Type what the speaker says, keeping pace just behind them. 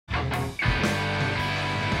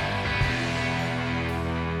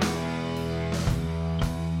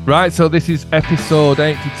Right, so this is episode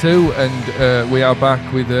 82, and we are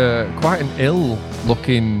back with quite an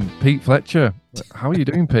ill-looking Pete Fletcher. How are you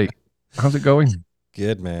doing, Pete? How's it going?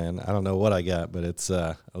 Good, man. I don't know what I got, but it's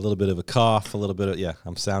a little bit of a cough, a little bit of,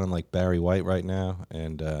 I'm sounding like Barry White right now,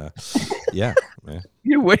 and yeah, man.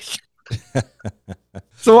 You wish.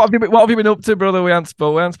 So what have you been up to, brother? We haven't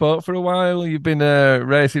spoke for a while. You've been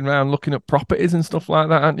racing around looking at properties and stuff like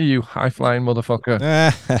that, haven't you, you high-flying motherfucker?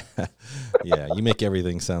 Yeah, you make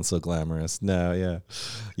everything sound so glamorous. No,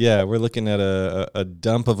 yeah, we're looking at a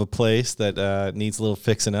dump of a place that needs a little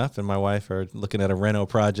fixing up, and my wife are looking at a reno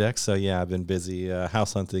project. So yeah, I've been busy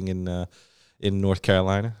house hunting in North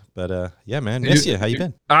Carolina. But yeah, man, miss you. How you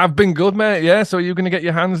been? I've been good, mate. Yeah, so you're gonna get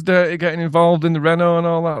your hands dirty, getting involved in the reno and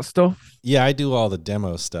all that stuff? Yeah, I do all the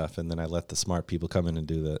demo stuff, and then I let the smart people come in and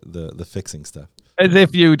do the fixing stuff. As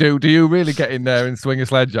if you do. Do you really get in there and swing a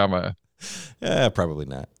sledgehammer? Probably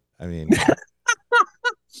not. I mean,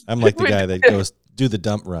 I'm like the guy that goes do the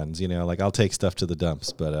dump runs, like I'll take stuff to the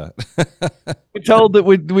dumps, but we told that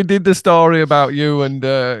we did the story about you and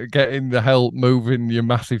getting the help moving your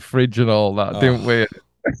massive fridge and all that, didn't we?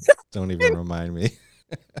 Don't even remind me.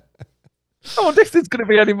 I wonder if there's going to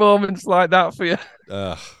be any moments like that for you.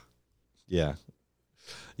 Yeah.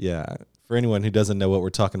 For anyone who doesn't know what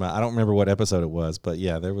we're talking about, I don't remember what episode it was, but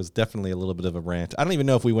yeah, there was definitely a little bit of a rant. I don't even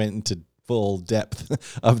know if we went into full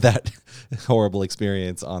depth of that horrible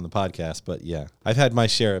experience on the podcast, but yeah, I've had my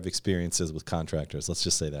share of experiences with contractors. Let's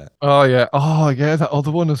just say that. Oh yeah, that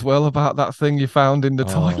other one as well about that thing you found in the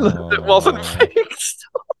toilet that wasn't fixed.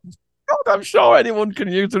 God, I'm sure anyone can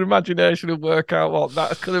use their imagination and work out what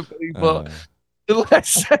that could have been, but the less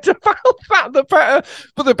said about that, the better.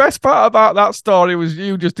 But the best part about that story was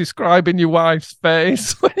you just describing your wife's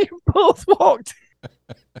face when you both walked in.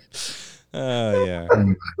 Oh, yeah.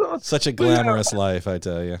 Such a glamorous life, I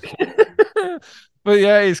tell you. But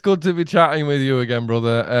yeah, it's good to be chatting with you again,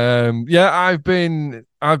 brother. I've been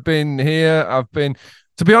here.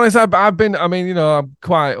 To be honest, I've been, I'm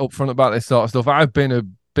quite upfront about this sort of stuff. I've been a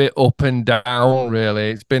bit up and down,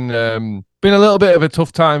 really. It's been a little bit of a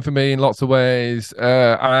tough time for me in lots of ways.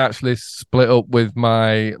 I actually split up with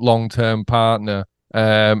my long-term partner,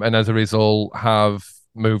 and as a result have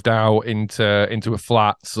moved out into a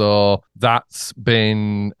flat. So that's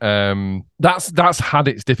been that's had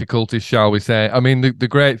its difficulties, shall we say. I mean, the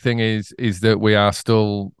great thing is that we are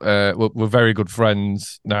still we're very good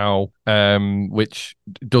friends now, which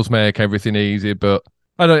does make everything easy. But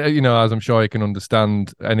I don't, as I'm sure you can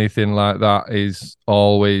understand, anything like that is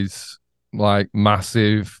always like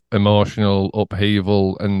massive emotional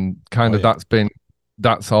upheaval, and kind of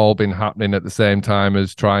that's all been happening at the same time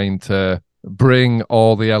as trying to bring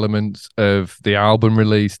all the elements of the album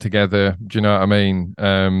release together. Do you know what I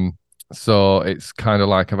mean? So it's kind of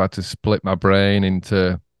like I've had to split my brain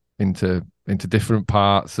into different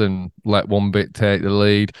parts and let one bit take the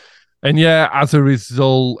lead. And yeah, as a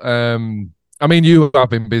result, you have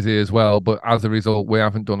been busy as well, but as a result, we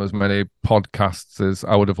haven't done as many podcasts as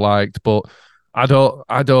I would have liked. But I don't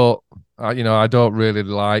really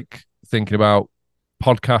like thinking about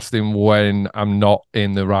podcasting when I'm not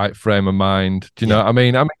in the right frame of mind. Do you know what I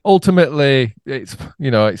mean? Ultimately, it's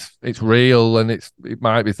real, and it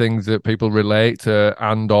might be things that people relate to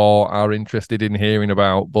and or are interested in hearing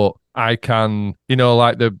about. But I can,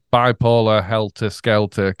 like the bipolar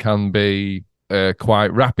helter-skelter can be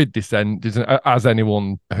quite rapid descent, isn't it? As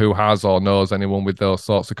anyone who has or knows anyone with those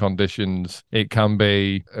sorts of conditions, it can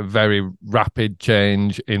be a very rapid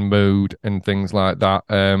change in mood and things like that.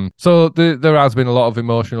 So there has been a lot of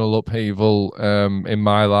emotional upheaval in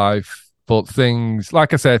my life. But things,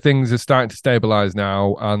 like I say, things are starting to stabilize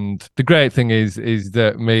now. And the great thing is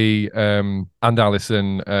that me and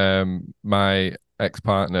Alison, my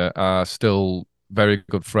ex-partner, are still very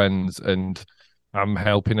good friends, and I'm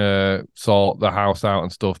helping her sort the house out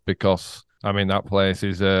and stuff, because that place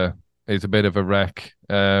is a bit of a wreck.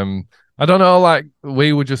 I don't know, like,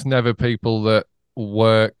 we were just never people that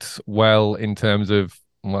worked well in terms of,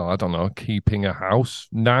 well, I don't know, keeping a house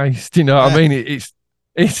nice. Do you know what I mean?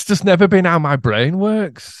 It's just never been how my brain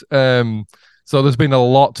works. So there's been a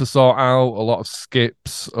lot to sort out, a lot of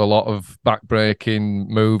skips, a lot of backbreaking,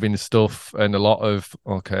 moving stuff, and a lot of,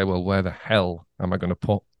 okay, well, where the hell am I going to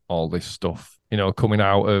put all this stuff? Coming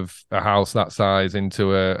out of a house that size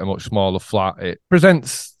into a much smaller flat, it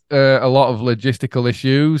presents a lot of logistical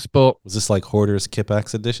issues. But was this like Hoarder's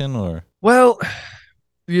Kippax edition, or? Well,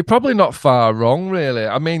 you're probably not far wrong, really.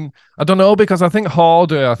 I mean, I don't know, because I think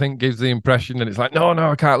Hoarder, I think, gives the impression that it's like, no,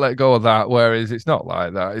 I can't let go of that. Whereas it's not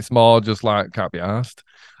like that. It's more just like, can't be asked.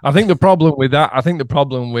 I think the problem with that, I think the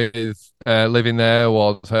problem with living there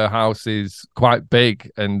was her house is quite big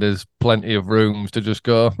and there's plenty of rooms to just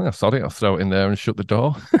go, oh, sorry, I'll throw it in there and shut the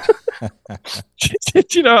door. Do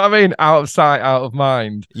you know what I mean? Out of sight, out of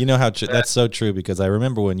mind. You know how that's so true, because I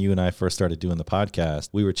remember when you and I first started doing the podcast,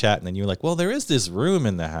 we were chatting and you were like, well, there is this room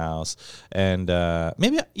in the house and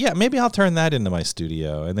maybe I'll turn that into my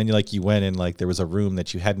studio. And then you went in, like there was a room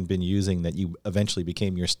that you hadn't been using that you eventually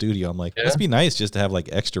became your studio. I'm like, must be nice just to have like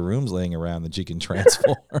extra rooms laying around that you can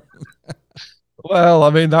transform. Well, I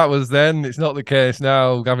mean, that was then. It's not the case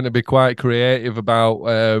now. Having to be quite creative about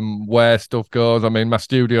where stuff goes. I mean, my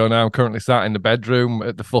studio now, I'm currently sat in the bedroom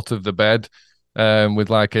at the foot of the bed with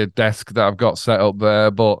like a desk that I've got set up there.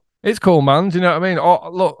 But it's cool, man. Do you know what I mean?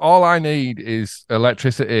 All I need is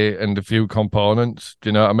electricity and a few components. Do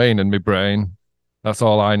you know what I mean? And my brain. That's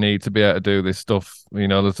all I need to be able to do this stuff. You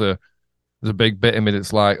know, there's a big bit in me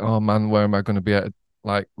that's like, oh man, where am I going to be able to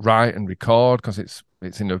like write and record? Because it's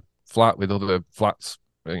in a flat with other flats,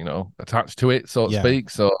 you know, attached to it, so to speak.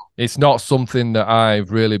 So it's not something that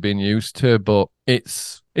I've really been used to, but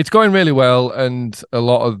it's going really well. And a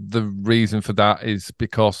lot of the reason for that is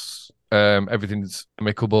because everything's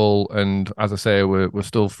amicable, and as I say, we're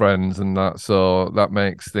still friends and that, so that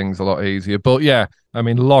makes things a lot easier. But yeah, I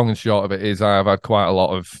mean, long and short of it is I have had quite a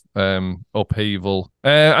lot of upheaval,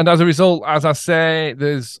 and as a result, as I say,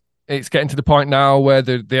 it's getting to the point now where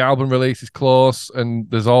the album release is close and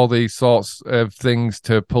there's all these sorts of things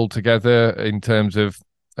to pull together in terms of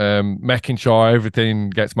making sure everything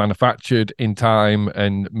gets manufactured in time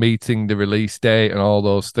and meeting the release date and all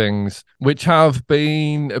those things, which have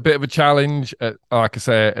been a bit of a challenge, like I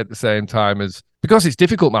say, at the same time, as because it's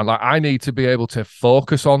difficult, man. Like I need to be able to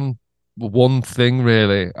focus on one thing,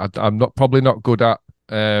 really. I'm probably not good at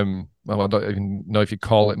well, I don't even know if you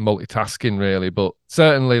call it multitasking, really, but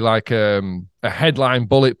certainly like a headline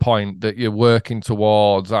bullet point that you're working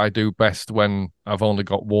towards. I do best when I've only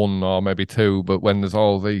got one or maybe two, but when there's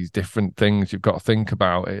all these different things you've got to think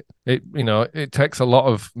about, it takes a lot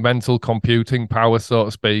of mental computing power, so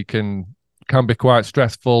to speak, and can be quite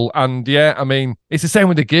stressful. And yeah, I mean, it's the same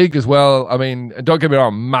with the gig as well. I mean, don't get me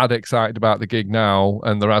wrong, I'm mad excited about the gig now,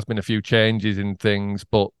 and there has been a few changes in things,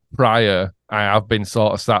 but prior, I have been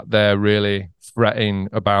sort of sat there really fretting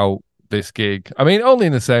about this gig. I mean, only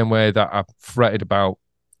in the same way that I've fretted about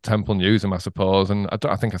Temple Newsam, I suppose. And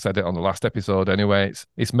I think I said it on the last episode anyway.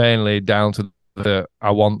 It's mainly down to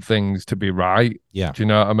I want things to be right. Yeah. Do you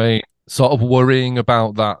know what I mean? Sort of worrying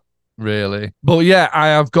about that, really. But yeah, I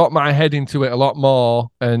have got my head into it a lot more,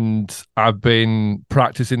 and I've been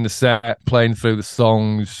practicing the set, playing through the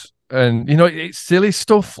songs. And, you know, it's silly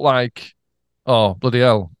stuff like, oh, bloody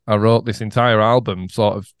hell, I wrote this entire album,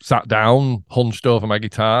 sort of sat down, hunched over my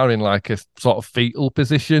guitar in like a sort of fetal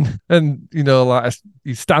position. And, you know, like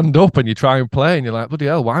you stand up and you try and play and you're like, bloody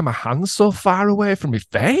hell, why are my hands so far away from my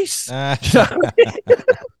face?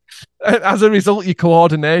 As a result, your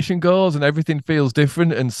coordination goes and everything feels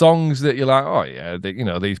different. And songs that you're like, oh yeah,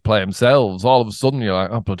 these play themselves. All of a sudden you're like,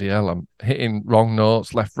 oh bloody hell, I'm hitting wrong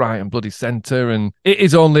notes, left, right, and bloody center. And it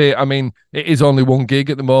is only one gig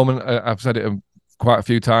at the moment. I've said it quite a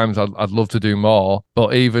few times. I'd love to do more,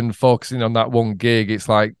 but even focusing on that one gig, it's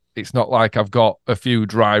like it's not like I've got a few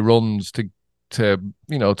dry runs to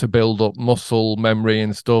build up muscle memory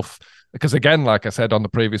and stuff. Because again, like I said on the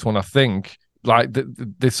previous one, I think, like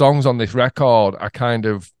the songs on this record I kind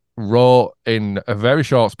of wrote in a very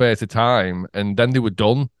short space of time, and then they were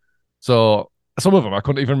done. So some of them I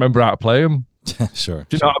couldn't even remember how to play them. Sure.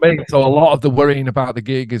 Do you know what I mean? So a lot of the worrying about the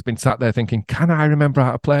gig has been sat there thinking, can I remember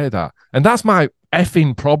how to play that? And that's my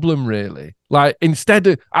effing problem, really. Like, instead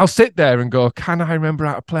of, I'll sit there and go, can I remember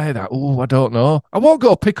how to play that? Oh, I don't know. I won't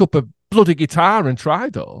go pick up a bloody guitar and try,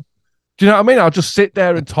 though. Do you know what I mean? I'll just sit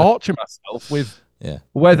there and torture myself with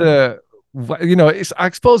whether... You know, I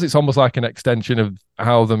suppose it's almost like an extension of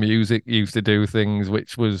how the music used to do things,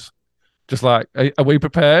 which was just like, are we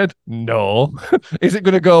prepared? No. Is it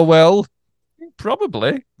going to go well?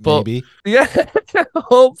 Probably. But maybe. Yeah,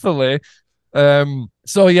 hopefully.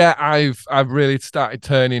 So yeah, I've really started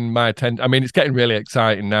turning my attention. I mean, it's getting really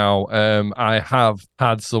exciting now. I have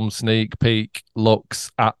had some sneak peek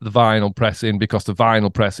looks at the vinyl pressing, because the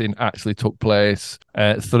vinyl pressing actually took place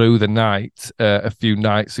through the night a few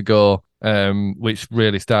nights ago. Which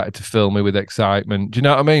really started to fill me with excitement. Do you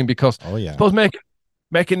know what I mean? Because I suppose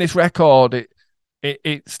making this record,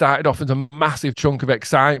 it started off as a massive chunk of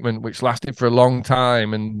excitement, which lasted for a long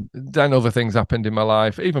time, and then other things happened in my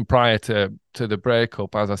life, even prior to the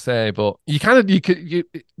breakup, as I say. But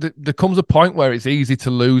there comes a point where it's easy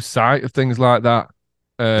to lose sight of things like that.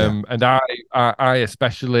 And I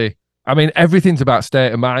especially, I mean, everything's about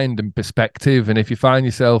state of mind and perspective. And if you find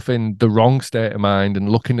yourself in the wrong state of mind and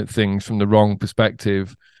looking at things from the wrong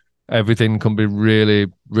perspective, everything can be really,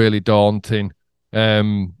 really daunting.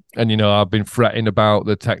 And, you know, I've been fretting about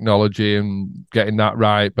the technology and getting that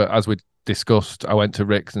right. But as we discussed, I went to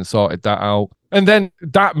Rick's and sorted that out. And then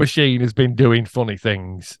that machine has been doing funny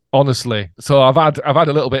things, honestly. So I've had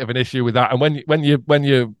a little bit of an issue with that. And when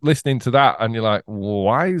you're listening to that and you're like,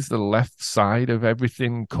 why is the left side of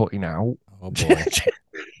everything cutting out? Oh boy.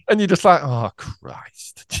 And you're just like, oh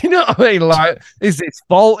Christ. Do you know what I mean? Like, is this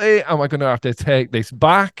faulty? Am I going to have to take this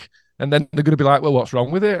back? And then they're going to be like, well, what's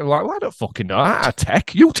wrong with it? And I'm like, well, I don't fucking know. I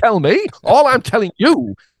tech. You tell me. All I'm telling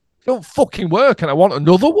you don't fucking work, and I want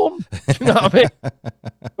another one. Do you know what I mean?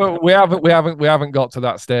 But we haven't got to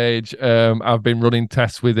that stage. I've been running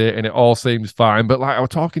tests with it, and it all seems fine. But like I was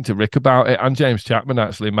talking to Rick about it, and James Chapman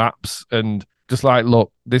actually, Maps, and just like,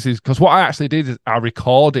 look, this is because what I actually did is I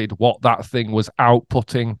recorded what that thing was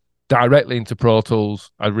outputting directly into Pro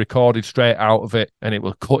Tools. I recorded straight out of it, and it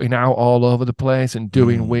was cutting out all over the place and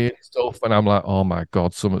doing weird stuff. And I'm like, oh my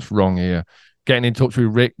God, something's wrong here. Getting in touch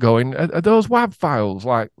with Rick going, are those WAV files,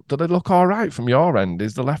 like, do they look all right from your end?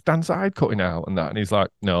 Is the left-hand side cutting out and that? And he's like,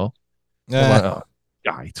 no. I'm like, oh,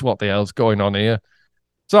 right, what the hell's going on here?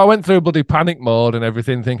 So I went through bloody panic mode and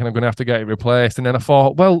everything, thinking I'm going to have to get it replaced. And then I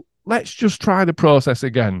thought, well, let's just try the process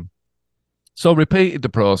again. So repeated the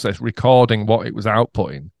process, recording what it was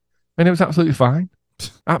outputting. And it was absolutely fine.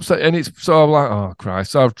 Absolutely. And it's so I'm like, oh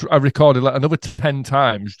Christ. So I've recorded like another 10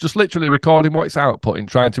 times, just literally recording what it's outputting,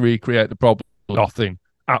 trying to recreate the problem. Nothing.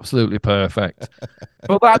 Absolutely perfect.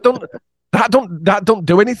 But that don't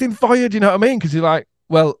do anything for you. Do you know what I mean? Because you're like,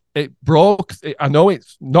 well, it broke. I know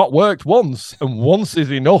it's not worked once, and once is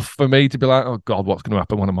enough for me to be like, oh God, what's going to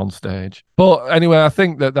happen when I'm on stage? But anyway, I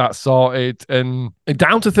think that's sorted, and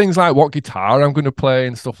down to things like what guitar I'm going to play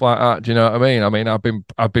and stuff like that. Do you know what I mean? I mean,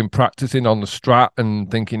 I've been practicing on the Strat and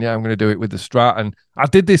thinking, yeah, I'm going to do it with the Strat, and I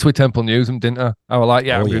did this with Temple Newsome, didn't I? I was like,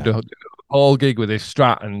 I'm going to do a whole gig with this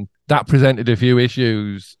Strat, and that presented a few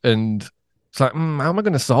issues, and it's like, how am I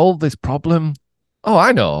going to solve this problem? Oh,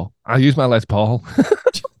 I know. I use my Les Paul.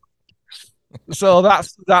 So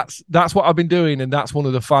that's what I've been doing, and that's one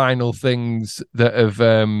of the final things that have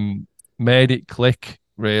made it click.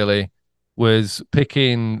 Really, was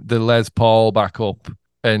picking the Les Paul back up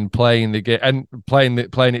and playing the and playing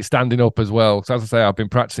it standing up as well. So as I say, I've been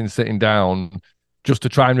practicing sitting down just to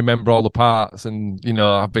try and remember all the parts. And you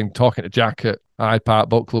know, I've been talking to Jack at Hyde Park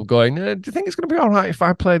Book Club, going, "Do you think it's going to be all right if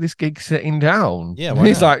I play this gig sitting down?" Yeah, and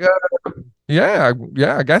he's like, "Yeah,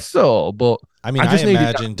 I guess so." But I mean, I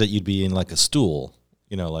imagined that you'd be in like a stool,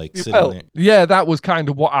 you know, like sitting there. Yeah, that was kind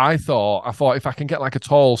of what I thought. I thought if I can get like a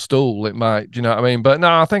tall stool, it might, do you know what I mean? But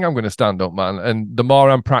no, I think I'm going to stand up, man. And the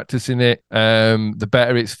more I'm practicing it, the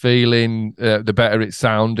better it's feeling, the better it's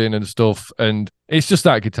sounding and stuff. And it's just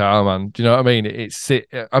that guitar, man. Do you know what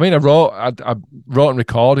I mean? I wrote and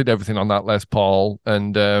recorded everything on that Les Paul.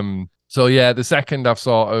 And so, yeah, the second I've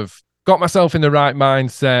sort of got myself in the right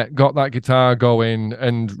mindset, got that guitar going,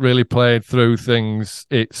 and really played through things,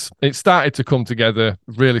 it started to come together,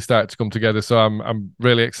 really started to come together. So I'm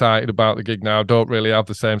really excited about the gig now. Don't really have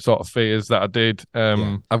the same sort of fears that I did.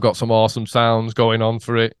 I've got some awesome sounds going on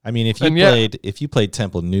for it. I mean, if you played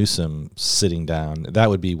Temple Newsome sitting down, that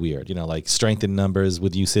would be weird. You know, like Strength in Numbers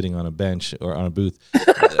with you sitting on a bench or on a booth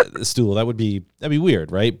stool. That'd be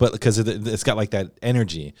weird, right? But because it's got like that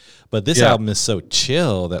energy. But this album is so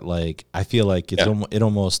chill that like I feel like it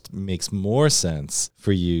almost makes more sense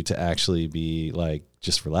for you to actually be like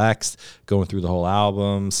just relaxed, going through the whole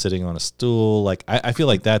album, sitting on a stool. Like I feel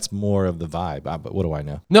like that's more of the vibe. But what do I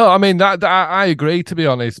know? No, I mean that I agree, to be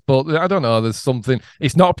honest. But I don't know. There's something.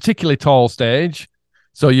 It's not a particularly tall stage,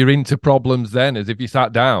 so you're into problems then. As if you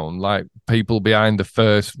sat down, like people behind the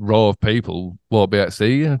first row of people won't be able to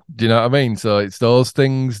see you. Do you know what I mean? So it's those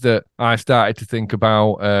things that I started to think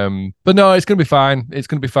about. But no, it's going to be fine. It's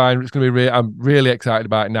going to be fine. It's going to be I'm really excited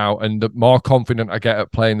about it now. And the more confident I get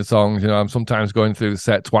at playing the songs, you know, I'm sometimes going through the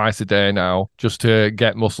set twice a day now just to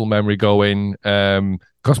get muscle memory going.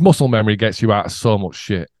 Because muscle memory gets you out of so much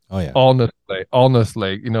shit. Oh, yeah.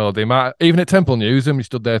 Honestly, you know, the amount, even at Temple Newsome, you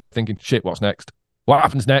stood there thinking, shit, what's next? What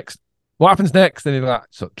happens next? What happens next? And you're like,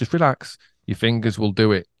 so just relax. Your fingers will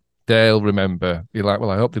do it. They'll remember. You're like,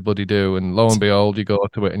 well, I hope they bloody do. And lo and behold, you go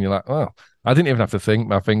to it and you're like, well, I didn't even have to think.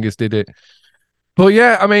 My fingers did it. But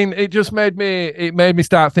yeah, I mean, it made me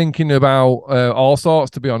start thinking about all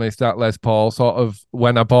sorts. To be honest, that Les Paul sort of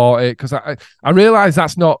when I bought it, because I realized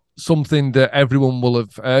that's not something that everyone will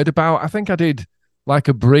have heard about. I think I did like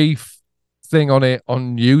a brief thing on it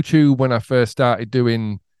on YouTube when I first started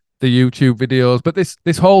doing the YouTube videos. But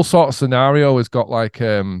this whole sort of scenario has got like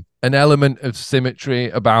an element of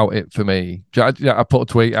symmetry about it for me. I put a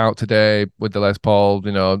tweet out today with the Les Paul,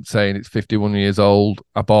 saying it's 51 years old.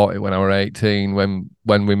 I bought it when I was 18, when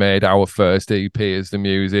we made our first EP as the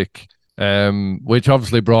music, which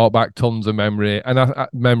obviously brought back tons of memories,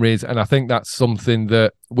 and I think that's something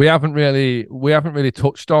that we haven't really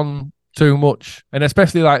touched on too much, and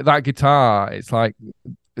especially like that guitar. It's like,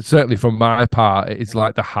 certainly from my part, it's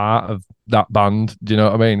like the heart of that band. Do you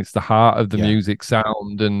know what I mean? It's the heart of the music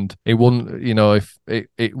sound, and it wouldn't, if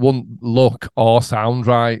it wouldn't look or sound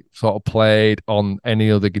right sort of played on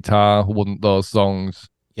any other guitar, wouldn't those songs?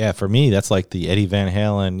 Yeah, for me, that's like the Eddie Van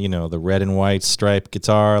Halen, the red and white striped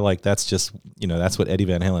guitar. Like that's just, that's what Eddie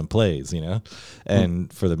Van Halen plays,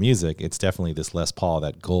 And for the music, it's definitely this Les Paul,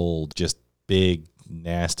 that gold, just big,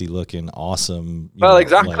 nasty looking, awesome.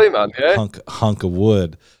 Exactly, man. Yeah, hunk of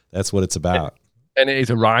wood. That's what it's about. And it is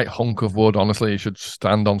a right hunk of wood. Honestly, you should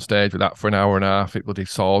stand on stage with that for an hour and a half. It bloody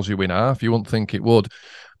saws you in half. You wouldn't think it would.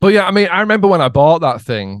 But yeah, I mean, I remember when I bought that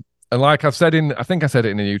thing, and like I think I said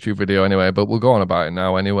it in a YouTube video anyway, but we'll go on about it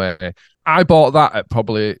now anyway. I bought that at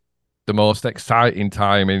probably the most exciting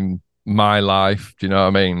time in my life. Do you know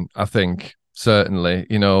what I mean? I think certainly,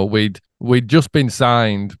 we'd just been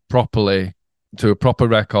signed properly to a proper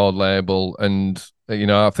record label, and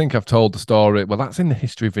I think I've told the story. Well, that's in the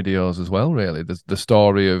history videos as well, really. There's the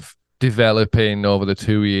story of developing over the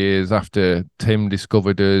 2 years after Tim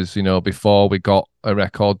discovered us, before we got a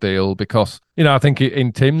record deal, because I think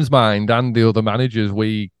in Tim's mind and the other managers,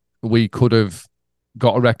 we could have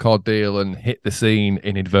got a record deal and hit the scene,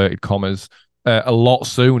 in inverted commas, a lot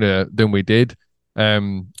sooner than we did.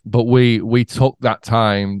 But we took that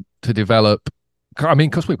time to develop. I mean,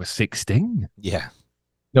 because we were 16. Yeah.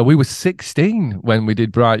 No, we were 16 when we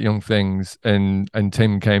did Bright Young Things, and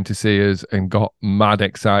Tim came to see us and got mad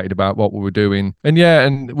excited about what we were doing. And yeah,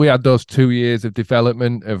 and we had those 2 years of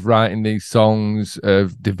development, of writing these songs,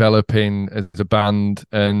 of developing as a band.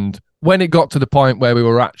 And when it got to the point where we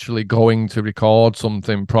were actually going to record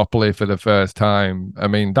something properly for the first time, I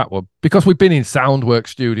mean, that was because we've been in Soundwork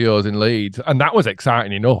Studios in Leeds, and that was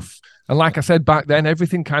exciting enough. And like I said back then,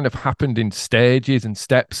 everything kind of happened in stages and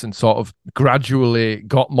steps, and sort of gradually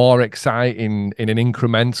got more exciting in an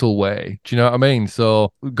incremental way. Do you know what I mean?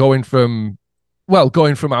 So going from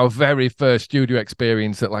our very first studio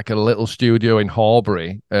experience at like a little studio in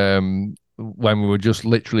Horbury, when we were just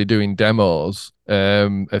literally doing demos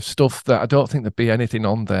of stuff that I don't think there'd be anything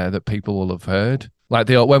on there that people will have heard. Like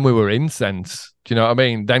when we were Incense, do you know what I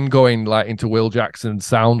mean? Then going like into Will Jackson's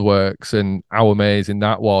Soundworks and how amazing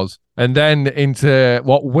that was. And then into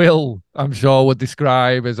what Will, I'm sure, would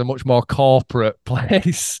describe as a much more corporate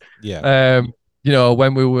place. Yeah.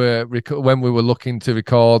 When we were looking to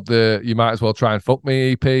record the You Might As Well Try and Fuck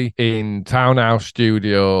Me EP in Townhouse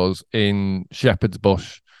Studios in Shepherd's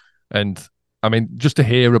Bush. And I mean, just to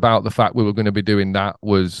hear about the fact we were going to be doing that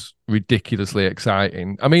was ridiculously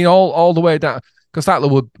exciting. I mean, all the way down, because that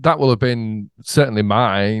will have been certainly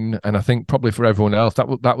mine, and I think probably for everyone else,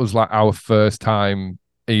 that was like our first time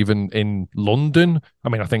even in London. I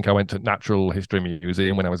mean, I think I went to Natural History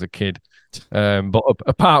Museum when I was a kid, but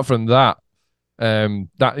apart from that,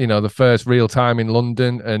 the first real time in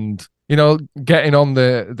London, and getting on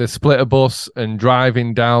the splitter bus and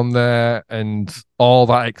driving down there and all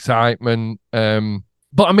that excitement.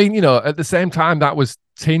 But I mean, at the same time, that was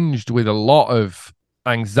tinged with a lot of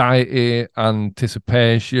anxiety,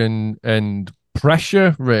 anticipation, and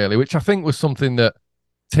pressure, really, which I think was something that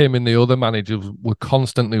Tim and the other managers were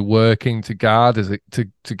constantly working to guard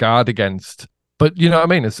to guard against. But you know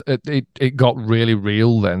what I mean? It got really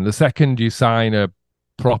real then. The second you sign a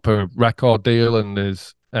proper record deal and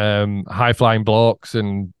there's high flying blokes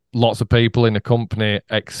and lots of people in the company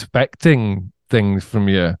expecting things from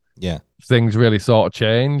you, yeah, things really sort of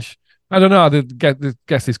change. I don't know. I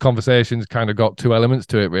guess this conversation's kind of got two elements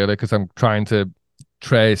to it, really, because I'm trying to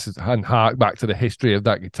trace and hark back to the history of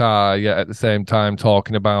that guitar, yet at the same time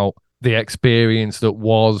talking about the experience that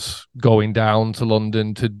was going down to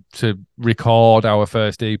London to record our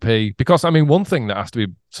first EP. Because, I mean, one thing that has to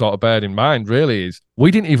be sort of bared in mind, really, is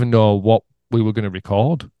we didn't even know what we were going to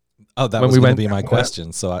record. Oh, that was going to be my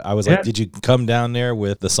question. So I was like, did you come down there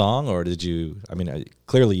with the song, or did you, I mean,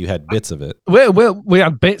 clearly you had bits of it. We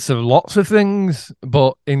had bits of lots of things,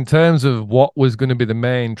 but in terms of what was going to be the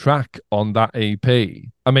main track on that EP,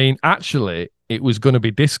 I mean, actually, it was going to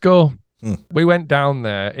be disco. Hmm. We went down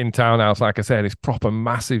there in Townhouse, like I said, this proper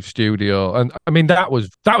massive studio, and I mean that was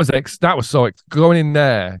going in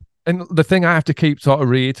there. And the thing I have to keep sort of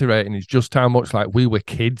reiterating is just how much like we were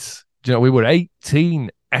kids. You know, we were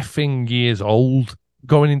 18 effing years old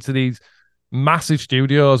going into these massive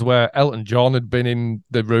studios where Elton John had been in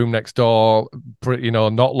the room next door,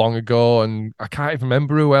 not long ago, and I can't even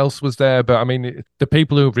remember who else was there. But I mean, the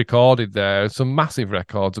people who've recorded there, some massive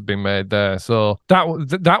records have been made there. So that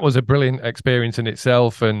was a brilliant experience in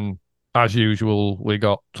itself. And as usual, we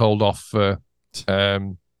got told off for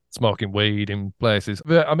smoking weed in places.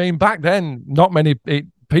 But I mean, back then, not many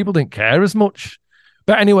people didn't care as much.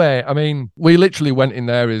 But anyway, I mean, we literally went in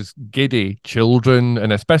there as giddy children,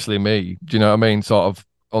 and especially me, do you know what I mean? Sort of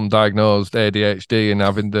undiagnosed ADHD and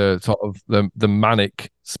having the sort of the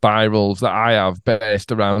manic spirals that I have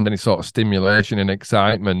based around any sort of stimulation and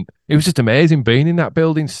excitement. It was just amazing being in that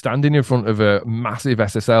building, standing in front of a massive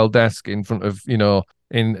SSL desk in front of,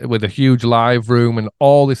 with a huge live room and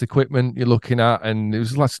all this equipment you're looking at, and it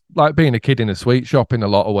was like being a kid in a sweet shop in a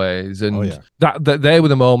lot of ways. And that they were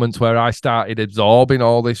the moments where I started absorbing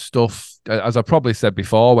all this stuff. As I probably said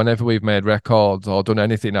before, whenever we've made records or done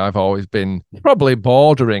anything, I've always been probably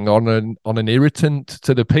bordering on an irritant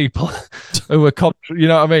to the people who were, you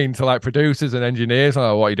know what I mean, to like producers and engineers.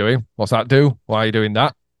 Like, what are you doing? What's that do? Why are you doing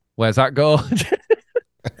that? Where's that go?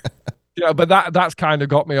 Yeah, but that's kind of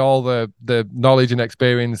got me all the knowledge and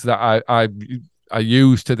experience that I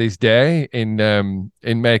use to this day in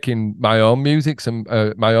making my own music,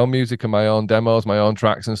 my own demos, my own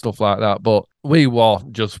tracks and stuff like that. But we were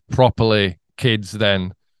just properly kids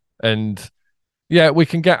then, and yeah,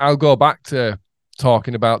 I'll go back to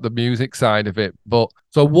talking about the music side of it. But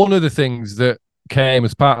so one of the things that came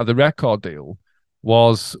as part of the record deal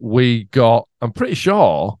was we got, I'm pretty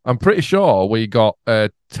sure we got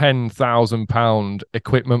a £10,000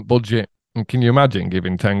 equipment budget. And can you imagine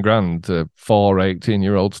giving 10 grand to 4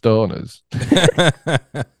 18-year-old stoners?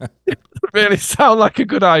 It doesn't really sound like a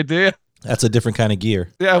good idea. That's a different kind of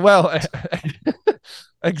gear. Yeah, well,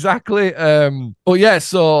 exactly. But yeah,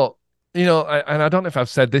 so, and I don't know if I've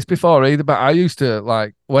said this before either, but I used to,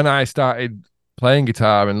 like, when I started playing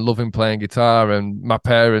guitar and loving playing guitar, and my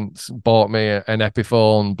parents bought me an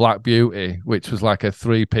Epiphone Black Beauty, which was like a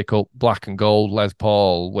 3 pickup black and gold Les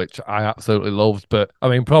Paul, which I absolutely loved. But I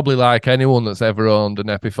mean, probably like anyone that's ever owned an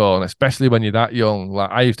Epiphone, especially when you're that young, like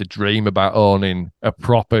I used to dream about owning a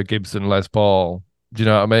proper Gibson Les Paul. Do you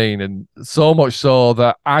know what I mean? And so much so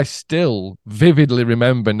that I still vividly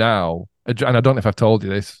remember now, and I don't know if I've told you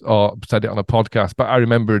this or said it on a podcast, but I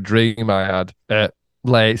remember a dream I had at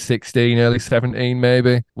late 16, early 17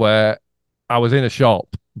 maybe, where I was in a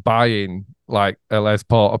shop buying like a Les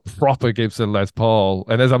Paul, a proper Gibson Les Paul.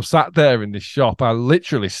 And as I'm sat there in this shop, I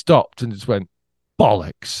literally stopped and just went,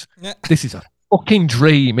 bollocks. This is a fucking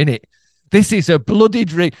dream, innit? This is a bloody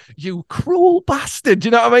dream. You cruel bastard. Do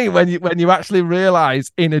you know what I mean? When you actually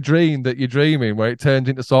realize in a dream that you're dreaming, where it turns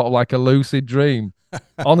into sort of like a lucid dream.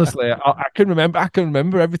 Honestly, I can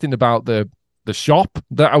remember everything about the shop.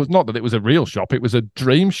 That I was, not that it was a real shop, it was a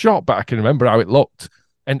dream shop, but I can remember how it looked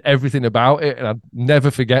and everything about it, and I'd never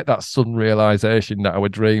forget that sudden realization that I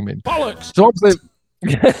was dreaming. Bollocks! So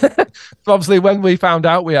obviously when we found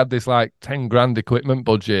out we had this like 10 grand equipment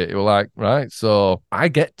budget, it was like, right, so I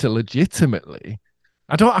get to legitimately,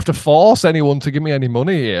 I don't have to force anyone to give me any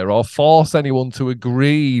money here or force anyone to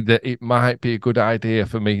agree that it might be a good idea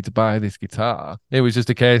for me to buy this guitar. It was just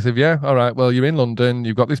a case of, yeah, all right, well, you're in London,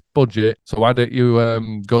 you've got this budget, so why don't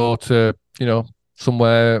you go to,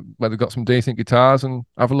 somewhere where they've got some decent guitars and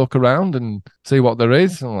have a look around and see what there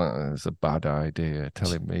is? I'm like, it's a bad idea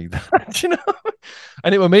telling me that,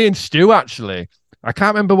 And it was me and Stu, actually. I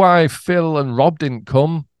can't remember why Phil and Rob didn't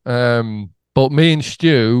come, but me and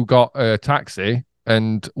Stu got a taxi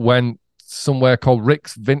and went somewhere called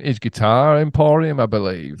Rick's Vintage Guitar Emporium, I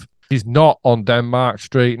believe. He's not on Denmark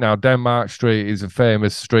Street. Now, Denmark Street is a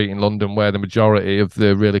famous street in London where the majority of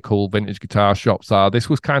the really cool vintage guitar shops are. This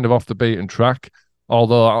was kind of off the beaten track,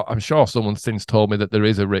 although I'm sure someone since told me that there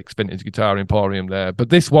is a Rick's Vintage Guitar Emporium there. But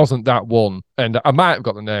this wasn't that one. And I might have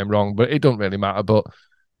got the name wrong, but it doesn't really matter. But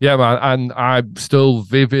yeah, man, and I still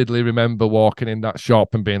vividly remember walking in that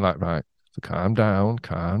shop and being like, right, so calm down.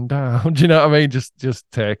 Do you know what I mean? Just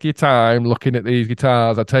take your time looking at these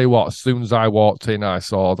guitars. I tell you what, as soon as I walked in, I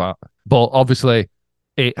saw that. But obviously,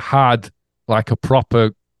 it had like a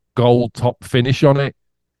proper gold top finish on it,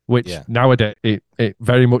 which nowadays it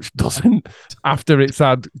very much doesn't. After it's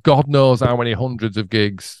had God knows how many hundreds of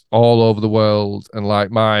gigs all over the world, and like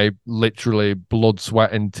my literally blood,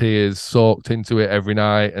 sweat, and tears soaked into it every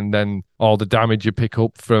night, and then all the damage you pick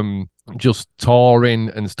up from just touring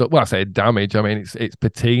and stuff. Well, I say Damage. I mean, it's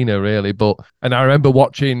patina really, but and I remember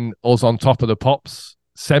watching us on Top of the Pops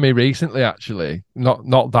semi recently, actually,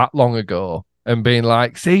 not that long ago, and being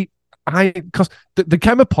like, see, because there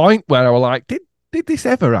came a point where I was like, did this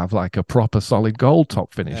ever have like a proper solid gold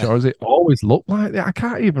top finish, or has it always looked like that? I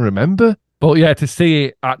can't even remember. But yeah, to see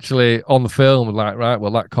it actually on the film, like, right, well,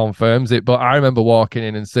 that confirms it. But I remember walking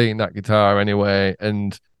in and seeing that guitar anyway,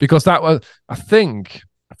 and because that was, I think,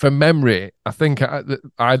 from memory, I think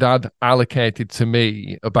I'd had allocated to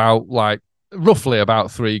me about like roughly about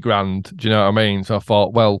 $3,000. Do you know what I mean? So I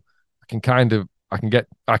thought, well, I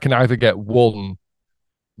can either get one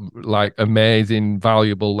like amazing,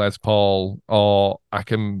 valuable Les Paul, or I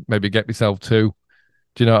can maybe get myself two.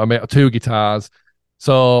 Do you know what I mean? Two guitars.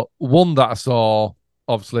 So one that I saw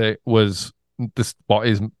obviously was this what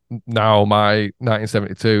is now my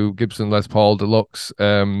 1972 Gibson Les Paul Deluxe,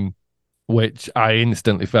 which I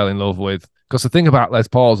instantly fell in love with. Because the thing about Les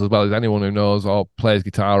Pauls, as well as anyone who knows or plays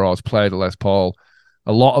guitar or has played a Les Paul,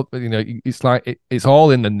 a lot of it's like it's all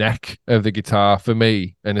in the neck of the guitar for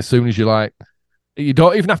me. And as soon as you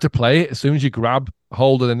don't even have to play it. As soon as you grab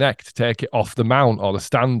hold of the neck to take it off the mount or the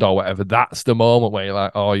stand or whatever, that's the moment where you're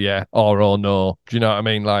like, oh yeah, or oh no. Do you know what I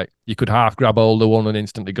mean? Like you could half grab hold of one and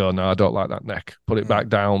instantly go, no, I don't like that neck. Put it back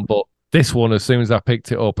down. But this one, as soon as I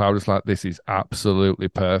picked it up, I was like, this is absolutely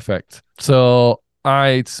perfect. So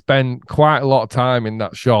I spent quite a lot of time in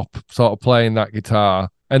that shop, sort of playing that guitar.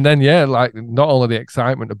 And then, yeah, like not only the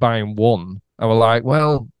excitement of buying one, I was like,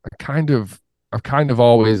 well, I've kind of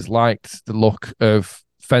always liked the look of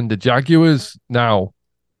Fender Jaguars. Now,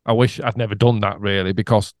 I wish I'd never done that really,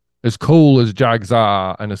 because as cool as Jags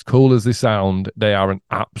are and as cool as they sound, they are an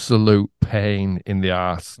absolute pain in the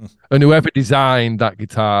arse. And whoever designed that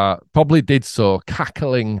guitar probably did so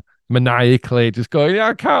cackling maniacally, just going, yeah,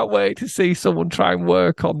 I can't wait to see someone try and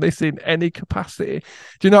work on this in any capacity.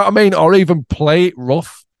 Do you know what I mean? Or even play it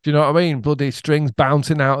rough. Do you know what I mean? Bloody strings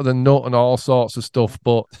bouncing out of the nut and all sorts of stuff.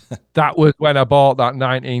 But that was when I bought that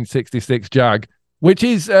 1966 Jag, which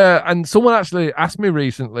is, and someone actually asked me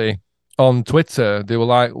recently on Twitter, they were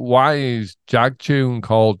like, why is Jag Tune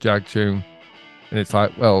called Jag Tune? And it's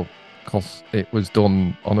like, well, because it was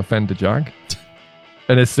done on a Fender Jag.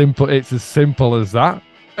 And it's as simple as that.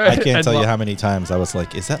 I can't tell you how many times I was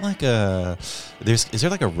like, is that like is there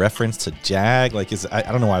like a reference to Jag? Like, I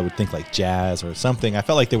don't know why I would think like jazz or something. I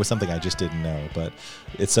felt like there was something I just didn't know, but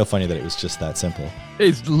it's so funny that it was just that simple.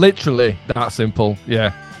 It's literally that simple,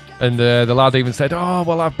 yeah. And the lad even said, oh,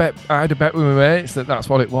 well, I had a bet with my mates that's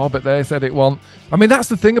what it was, but they said it wasn't. I mean, that's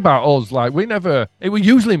the thing about us. Like, it was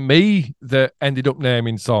usually me that ended up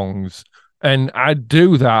naming songs. And I'd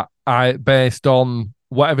do that based on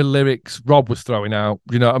whatever lyrics Rob was throwing out.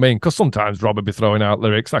 You know what I mean? Because sometimes Rob would be throwing out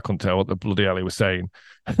lyrics. I couldn't tell what the bloody hell he was saying.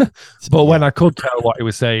 But when I could tell what he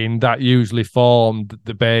was saying, that usually formed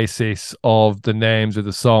the basis of the names of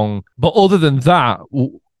the song. But other than that,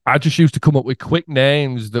 I just used to come up with quick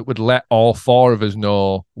names that would let all four of us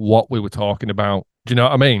know what we were talking about. Do you know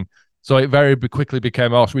what I mean? So it very quickly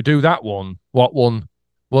became, oh, should we do that one? What one?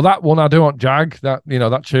 Well, that one I do on Jag. That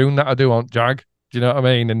tune that I do on Jag. Do you know what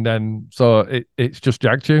I mean? And then so it's just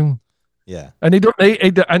Jag Tune. Yeah. And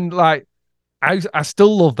and like I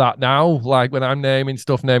still love that now. Like when I'm naming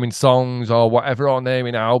songs or whatever, or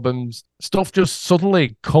naming albums, stuff just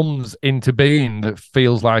suddenly comes into being that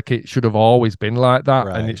feels like it should have always been like that.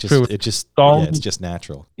 Right. And it's true. It's just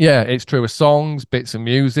natural. Yeah, it's true of songs, bits of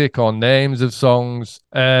music, or names of songs.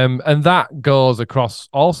 And that goes across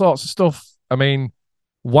all sorts of stuff. I mean,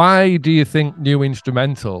 why do you think New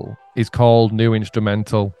Instrumental is called New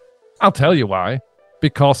Instrumental? I'll tell you why.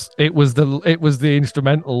 Because it was the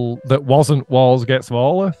instrumental that wasn't Walls Get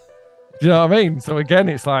Smaller. Do you know what I mean? So again,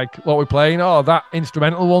 it's like, what we're playing, oh, that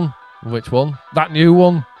instrumental one. Which one? That new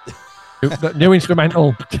one. That new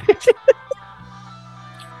instrumental. Do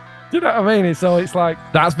you know what I mean? So it's like,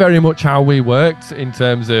 that's very much how we worked in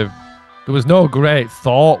terms of, there was no great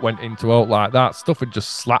thought went into it like that. Stuff would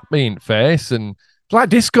just slap me in the face. And like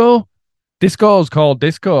disco. Disco's called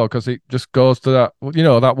disco because it just goes to that,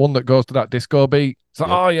 that one that goes to that disco beat. It's like,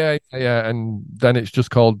 oh, yeah. And then it's just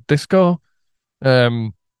called disco,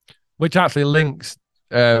 which actually links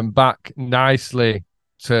back nicely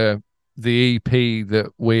to the EP that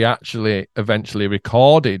we actually eventually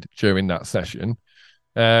recorded during that session,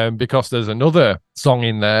 because there's another song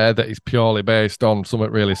in there that is purely based on something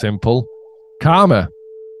really simple. Karma.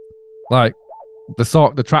 Like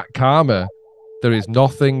the track Karma. There is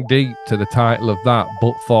nothing deep to the title of that,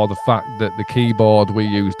 but for the fact that the keyboard we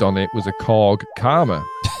used on it was a Korg Karma.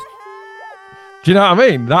 Do you know what I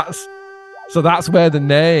mean? That's where the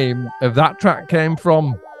name of that track came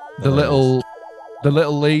from. the little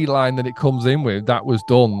lead line that it comes in with, that was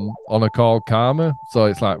done on a chord Karma. So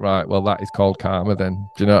it's like, right, well, that is called Karma then.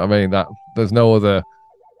 Do you know what I mean? That there's no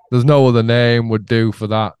other name would do for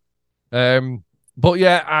that. But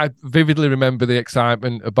yeah, I vividly remember the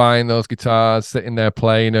excitement of buying those guitars, sitting there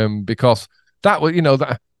playing them, because that was,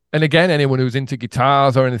 that. And again, anyone who's into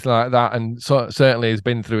guitars or anything like that, and certainly has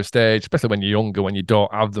been through a stage, especially when you're younger, when you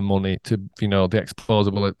don't have the money to,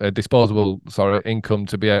 the disposable income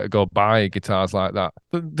to be able to go buy guitars like that.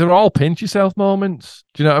 But they're all pinch yourself moments.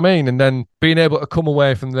 Do you know what I mean? And then being able to come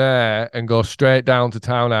away from there and go straight down to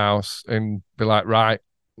Townhouse and be like, right,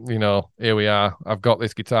 here we are. I've got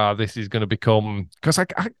this guitar. This is going to become, because I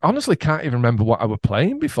honestly can't even remember what I was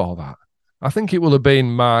playing before that. I think it will have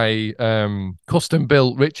been my custom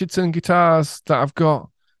built Richardson guitars that I've got.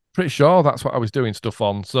 Pretty sure that's what I was doing stuff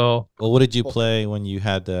on. So, well, what did you play when you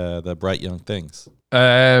had the Bright Young Things?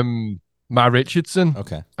 My Richardson.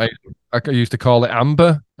 Okay. I used to call it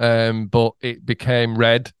amber, but it became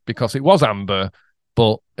red because it was amber,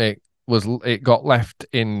 but it got left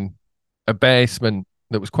in a basement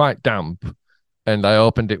that was quite damp, and I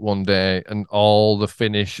opened it one day and all the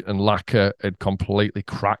finish and lacquer had completely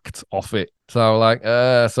cracked off it. So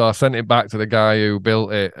so I sent it back to the guy who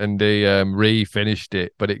built it, and he refinished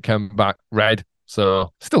it, but it came back red.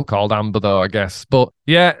 So still called amber though, I guess. But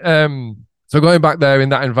yeah, so going back there in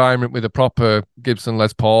that environment with a proper Gibson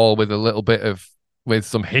Les Paul with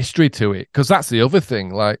some history to it, because that's the other thing.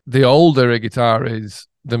 Like, the older a guitar is,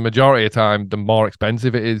 the majority of the time, the more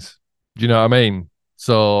expensive it is. Do you know what I mean?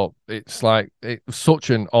 So it's like, it was such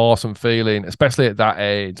an awesome feeling, especially at that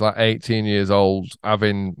age, like 18 years old,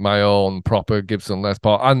 having my own proper Gibson Les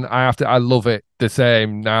Paul. And I love it the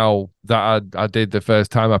same now that I did the first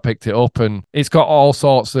time I picked it up. And it's got all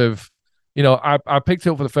sorts of, I picked it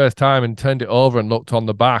up for the first time and turned it over and looked on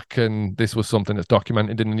the back. And this was something that's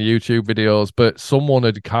documented in the YouTube videos, but someone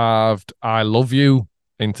had carved "I love you"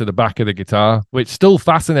 into the back of the guitar, which still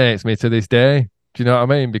fascinates me to this day. Do you know what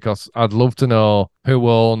I mean? Because I'd love to know who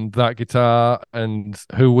owned that guitar and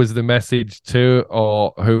who was the message to,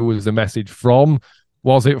 or who was the message from.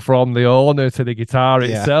 Was it from the owner to the guitar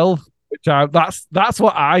itself? Which that's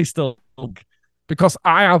what I still think, because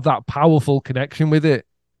I have that powerful connection with it.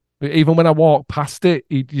 Even when I walk past it,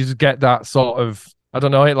 you just get that sort of, I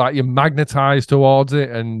don't know, like you're magnetized towards it.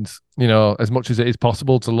 And, as much as it is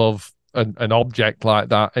possible to love an object like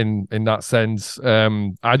that in that sense,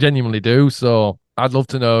 I genuinely do. So I'd love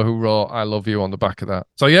to know who wrote "I Love You" on the back of that.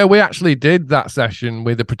 So yeah, we actually did that session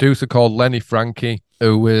with a producer called Lenny Frankie,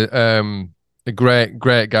 who was a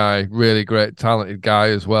great guy, really great, talented guy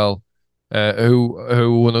as well,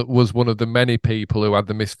 who was one of the many people who had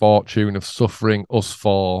the misfortune of suffering us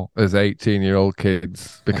for as 18-year-old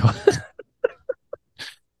kids, because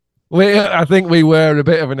I think we were a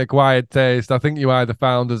bit of an acquired taste. I think you either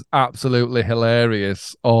found us absolutely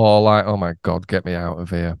hilarious or like, oh my God, get me out of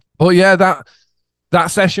here. But yeah, that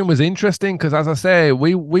session was interesting because, as I say,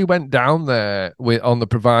 we went down there on the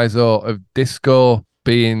proviso of disco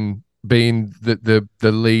being the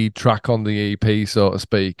lead track on the EP, so to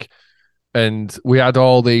speak. And we had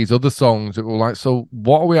all these other songs that were like, so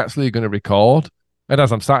what are we actually going to record? And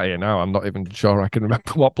as I'm sat here now, I'm not even sure I can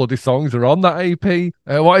remember what bloody songs are on that EP.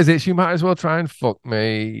 What is it? You Might As Well Try and Fuck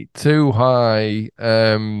Me, Too High,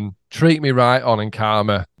 Treat Me Right On, and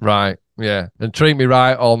Karma. Right, yeah. And Treat Me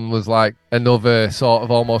Right On was like another sort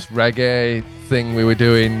of almost reggae thing we were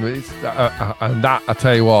doing. And that, I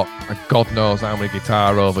tell you what, God knows how many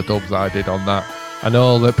guitar overdubs I did on that. I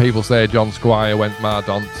know that people say John Squire went mad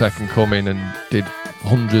on Second Coming and did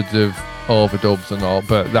hundreds of overdubs and all,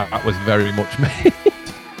 but that was very much me.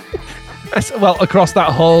 Well, across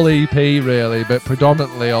that whole EP really, but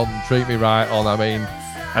predominantly on Treat Me Right On. I mean,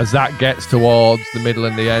 as that gets towards the middle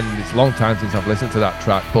and the end, it's a long time since I've listened to that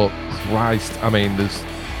track, but Christ, I mean,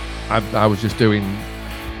 I was just doing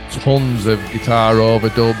tons of guitar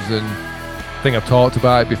overdubs, and I think I've talked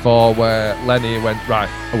about it before where Lenny went, right,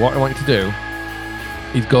 what I want you to do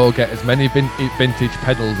is go get as many vintage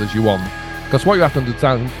pedals as you want. Because what you have to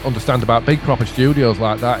understand about big proper studios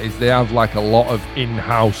like that is they have like a lot of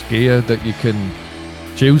in-house gear that you can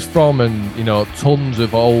choose from, and tons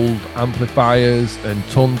of old amplifiers and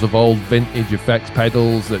tons of old vintage effects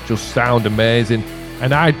pedals that just sound amazing.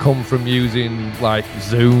 And I'd come from using like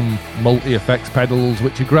Zoom multi-effects pedals,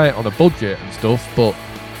 which are great on a budget and stuff, but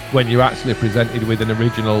when you're actually presented with an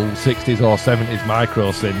original 60s or 70s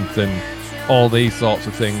micro synth and all these sorts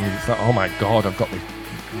of things, it's like, oh my God, I've got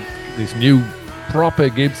this new proper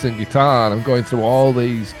Gibson guitar, and I'm going through all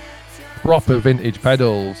these proper vintage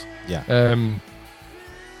pedals. Yeah.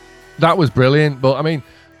 That was brilliant. But I mean,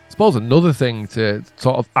 I suppose another thing to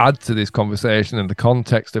sort of add to this conversation and the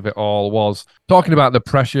context of it all was talking about the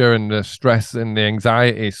pressure and the stress and the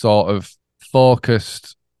anxiety sort of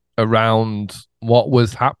focused around what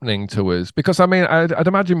was happening to us. Because, I mean, I'd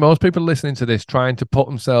imagine most people listening to this trying to put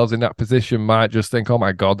themselves in that position might just think, oh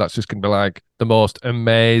my God, that's just going to be like the most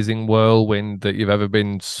amazing whirlwind that you've ever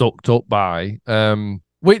been sucked up by,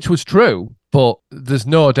 which was true. But there's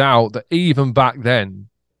no doubt that even back then,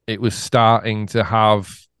 it was starting to have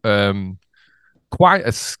quite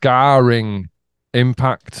a scarring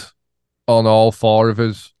impact on all four of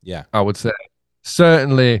us. Yeah, I would say.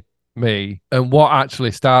 Certainly me. And what actually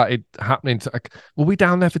started happening were we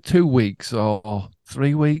down there for 2 weeks or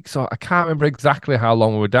 3 weeks? Or I can't remember exactly how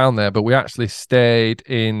long we were down there, but we actually stayed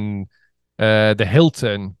in the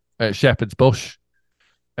Hilton at Shepherd's Bush,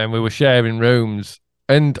 and we were sharing rooms.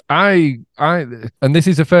 And and this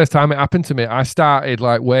is the first time it happened to me. I started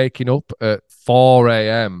like waking up at 4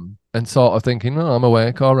 a.m. and sort of thinking, oh, I'm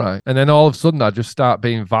awake, all right. And then all of a sudden I just start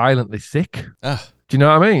being violently sick. Do you know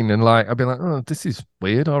what I mean? And like, I'd be like, oh, this is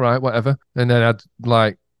weird, all right, whatever. And then I'd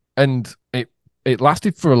like, and it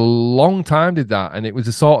lasted for a long time, did that. And it was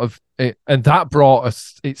a sort of, and that brought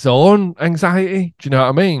us its own anxiety. Do you know what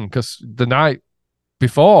I mean? Because the night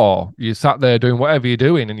before, you sat there doing whatever you're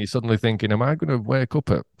doing and you're suddenly thinking, am I going to wake up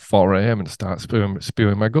at 4 a.m. and start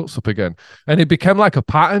spewing my guts up again? And it became like a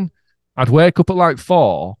pattern. I'd wake up at like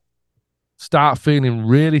 4, start feeling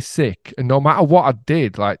really sick, and no matter what I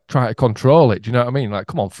did, like try to control it. Do you know what I mean? Like,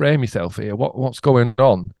 come on, frame yourself here. What's going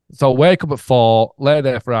on? So I'll wake up at 4, lay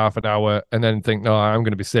there for half an hour, and then think, no, I'm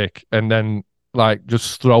going to be sick. And then like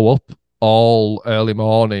just throw up all early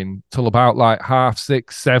morning till about like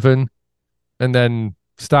 6:30, 7. And then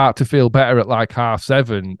start to feel better at like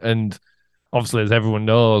 7:30. And obviously, as everyone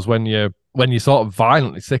knows, when you're sort of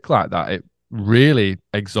violently sick like that, it really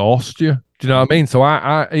exhausts you. Do you know what I mean? So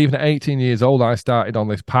I even at 18 years old, I started on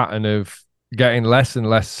this pattern of getting less and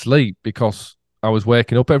less sleep because I was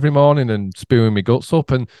waking up every morning and spewing my guts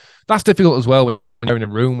up. And that's difficult as well when you're in a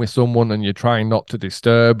room with someone and you're trying not to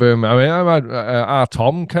disturb them. I mean, our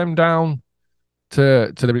Tom came down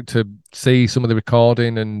to see some of the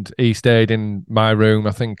recording, and he stayed in my room.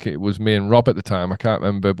 I think it was me and Rob at the time. I can't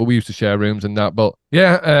remember, but we used to share rooms and that. But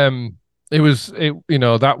yeah,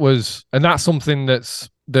 that's something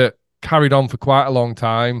that carried on for quite a long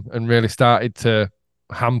time and really started to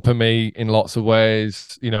hamper me in lots of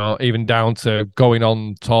ways, you know, even down to going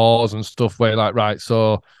on tours and stuff where like, right,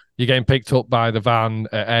 so you're getting picked up by the van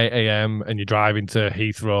at 8 a.m. and you're driving to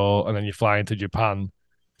Heathrow and then you're flying to Japan.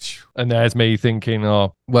 And there's me thinking,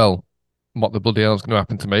 oh, well, what the bloody hell's going to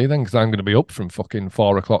happen to me then? Because I'm going to be up from fucking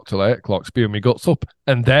 4 o'clock till 8 o'clock, spewing my guts up.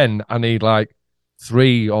 And then I need like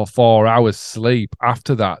 3 or 4 hours sleep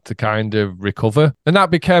after that to kind of recover. And that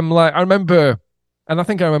became like, I remember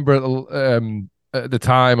at the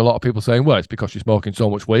time, a lot of people saying, well, it's because you're smoking so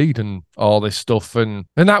much weed and all this stuff. And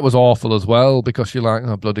that was awful as well, because you're like,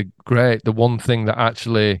 oh, bloody great. The one thing that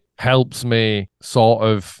actually helps me sort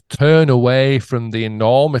of turn away from the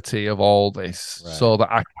enormity of all this, right, so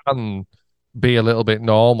that I can be a little bit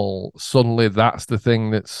normal. Suddenly that's the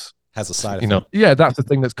thing that's has a side effect. Yeah, that's the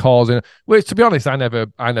thing that's causing, which to be honest, I never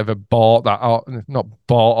bought that, or not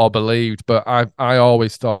bought or believed, but I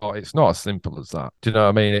always thought it's not as simple as that. Do you know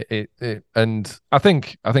what I mean? And I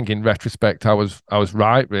think in retrospect, I was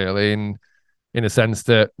right, really, in a sense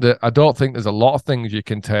that I don't think there's a lot of things you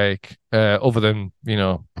can take other than, you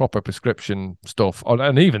know, proper prescription stuff.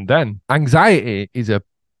 And even then, anxiety is a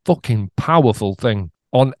fucking powerful thing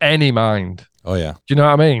on any mind. Oh yeah. Do you know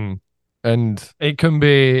what I mean? And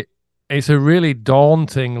it's a really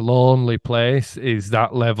daunting, lonely place, is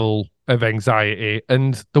that level of anxiety.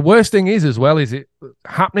 And the worst thing is as well, is it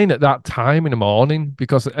happening at that time in the morning,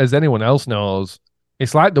 because as anyone else knows,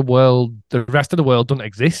 it's like the rest of the world doesn't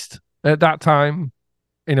exist at that time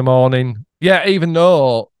in the morning. Yeah, even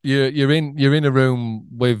though you're in a room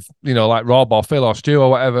with, you know, like Rob or Phil or Stu or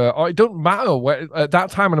whatever, or it doesn't matter at that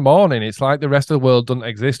time in the morning, it's like the rest of the world doesn't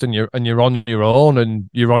exist, and you're on your own, and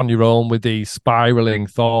you're on your own with these spiraling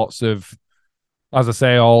thoughts of, as I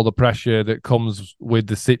say, all the pressure that comes with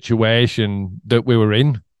the situation that we were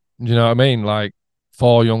in. You know what I mean? Like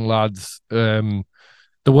 4 young lads, the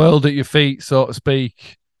world at your feet, so to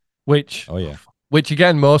speak, which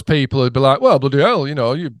again, most people would be like, well, bloody hell, you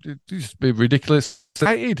know, you just be ridiculous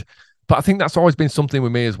excited. But I think that's always been something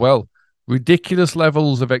with me as well. Ridiculous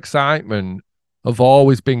levels of excitement have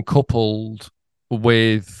always been coupled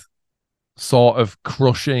with sort of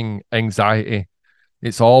crushing anxiety.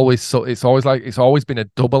 It's always been a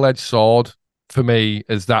double-edged sword for me,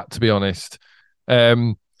 as that, to be honest.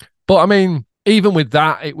 But I mean, even with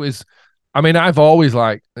that, it was I mean, I've always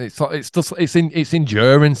like it's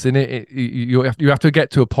endurance in it. You have to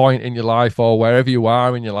get to a point in your life or wherever you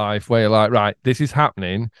are in your life where you're like, right, this is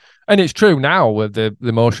happening, and it's true now with the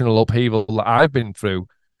emotional upheaval that I've been through.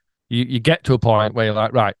 You get to a point where you're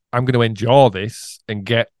like, right, I'm going to endure this and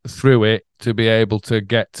get through it to be able to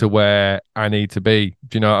get to where I need to be.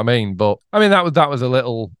 Do you know what I mean? But I mean, that was a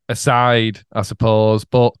little aside, I suppose.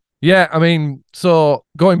 But yeah, I mean, so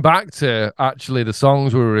going back to actually the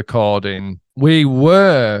songs we were recording, we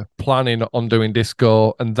were planning on doing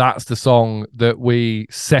Disco, and that's the song that we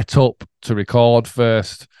set up to record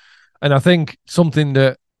first. And I think something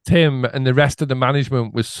that Tim and the rest of the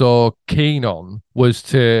management was so keen on was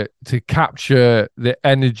to capture the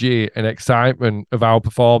energy and excitement of our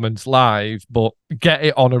performance live, but get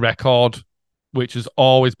it on a record, which has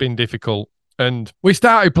always been difficult. And we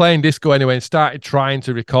started playing Disco anyway and started trying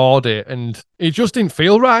to record it, and it just didn't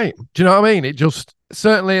feel right. Do you know what I mean? It just,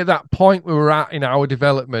 certainly at that point we were at in our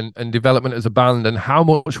development as a band and how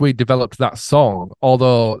much we developed that song,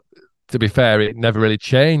 although to be fair, it never really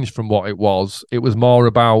changed from what it was. It was more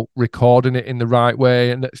about recording it in the right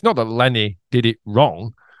way. And it's not that Lenny did it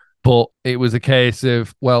wrong, but it was a case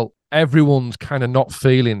of, well, everyone's kind of not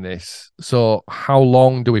feeling this. So how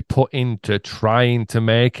long do we put into trying to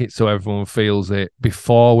make it so everyone feels it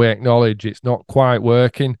before we acknowledge it's not quite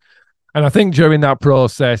working? And I think during that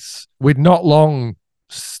process, we'd not long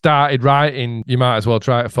started writing You Might As Well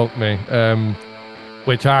Try to Fuck Me,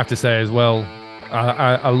 which I have to say as well,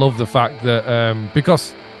 I love the fact that,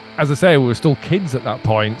 because, as I say, we were still kids at that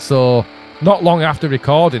point. So not long after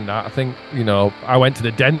recording that, I think, you know, I went to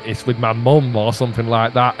the dentist with my mum or something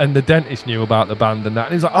like that. And the dentist knew about the band and that.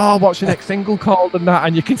 And he's like, oh, what's your next single called and that?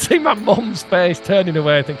 And you can see my mum's face turning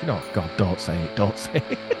away thinking, oh, God, don't say it, don't say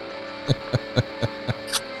it.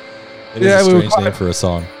 It is a strange name for a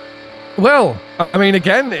song. Well, I mean,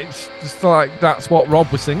 again, it's just like, that's what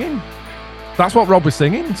Rob was singing. That's what Rob was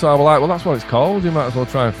singing. So I was like, well, that's what it's called. You might as well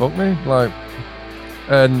try and fuck me. Like,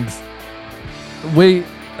 and we,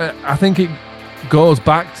 I think it goes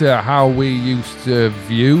back to how we used to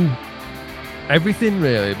view everything,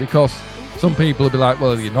 really, because some people would be like,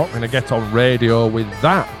 well, you're not going to get on radio with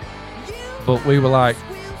that. But we were like,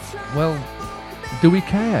 well, do we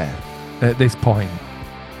care at this point?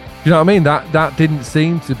 You know what I mean? That didn't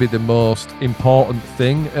seem to be the most important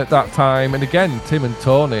thing at that time. And again, Tim and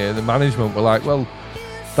Tony and the management were like, well,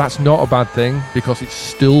 that's not a bad thing because it's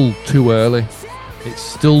still too early. It's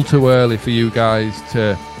still too early for you guys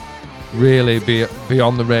to really be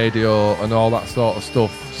on the radio and all that sort of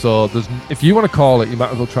stuff. So if you want to call it, you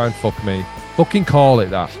might as well try and fuck me. Fucking call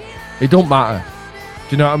it that. It don't matter.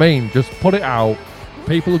 Do you know what I mean? Just put it out.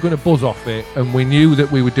 People are going to buzz off it. And we knew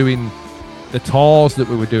that we were doing the tours that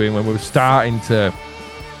we were doing when we were starting to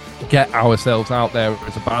get ourselves out there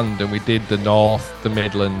as a band, and we did the North, the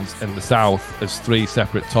Midlands and the South as 3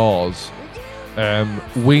 separate tours.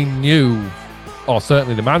 We knew, or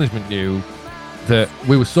certainly the management knew, that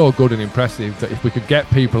we were so good and impressive that if we could get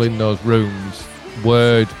people in those rooms,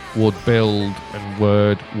 word would build and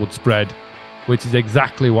word would spread, which is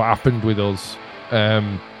exactly what happened with us.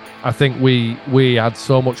 I think we had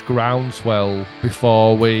so much groundswell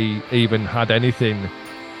before we even had anything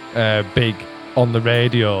big on the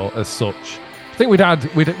radio as such. I think we had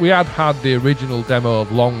the original demo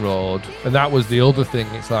of Long Road, and that was the other thing.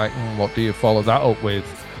 It's like, what do you follow that up with?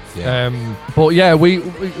 Yeah. But yeah, we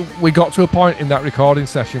got to a point in that recording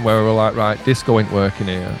session where we were like, right, Disco ain't working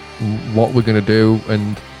here. What we're gonna do?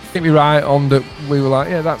 And I think we right on that. We were like,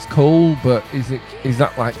 yeah, that's cool, but is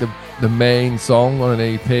that like the main song on an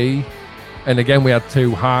EP? And again, we had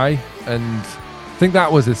Too High, and I think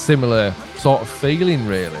that was a similar sort of feeling,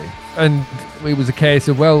 really. And it was a case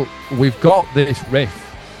of, well, we've got this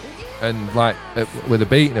riff, and like with a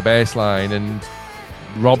beat and a bass line, and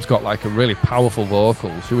Rob's got like a really powerful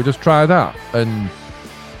vocal. Should we just try that? And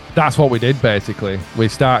that's what we did, basically. We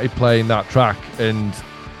started playing that track, and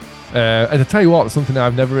I tell you what, something that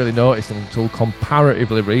I've never really noticed until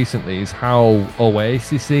comparatively recently is how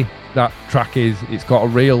Oasis-y that track is. It's got a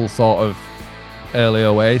real sort of early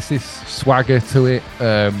Oasis swagger to it,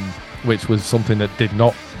 which was something that did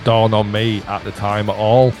not dawn on me at the time at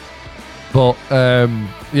all. But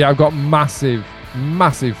yeah, I've got massive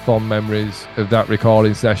fond memories of that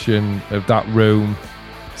recording session, of that room.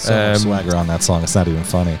 So much swagger on that song, it's not even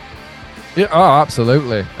funny. Yeah, oh,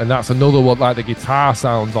 absolutely. And that's another one, like the guitar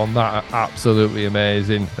sounds on that are absolutely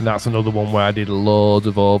amazing. And that's another one where I did loads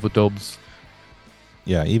of overdubs.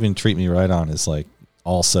 Yeah, even Treat Me Right On is like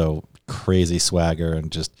also crazy swagger, and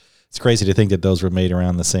just, it's crazy to think that those were made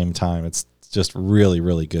around the same time. It's just really,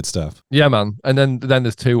 really good stuff. Yeah, man. And then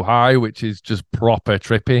there's Too High, which is just proper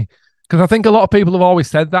trippy. Because I think a lot of people have always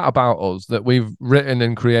said that about us, that we've written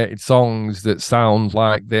and created songs that sound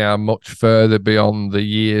like they are much further beyond the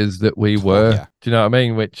years that we were. Oh, yeah. Do you know what I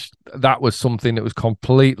mean? Which that was something that was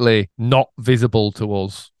completely not visible to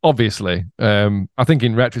us, obviously. I think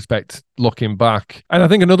in retrospect, looking back, and I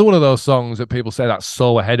think another one of those songs that people say that's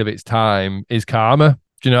so ahead of its time is Karma.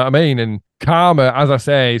 Do you know what I mean? And Karma, as I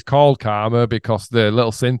say, is called Karma because the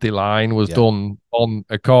little synthy line was done on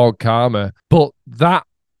a chord Karma. But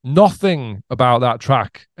nothing about that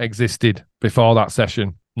track existed before that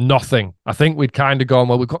session. Nothing. I think we'd kind of gone,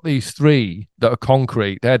 well, we've got these three that are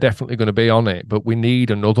concrete. They're definitely going to be on it, but we need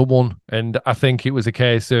another one. And I think it was a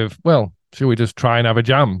case of, well, should we just try and have a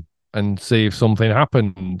jam and see if something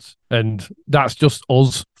happens? And that's just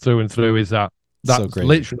us through and through, is that's so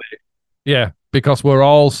literally, yeah, because we're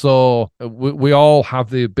all we all have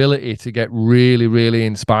the ability to get really, really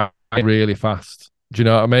inspired really fast. Do you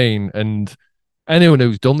know what I mean? And anyone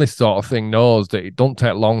who's done this sort of thing knows that it don't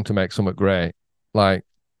take long to make something great. Like,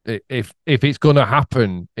 if it's going to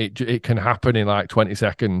happen, it can happen in like 20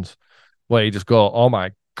 seconds where you just go, oh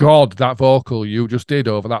my God, that vocal you just did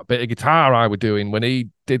over that bit of guitar I was doing when he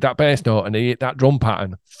did that bass note and he hit that drum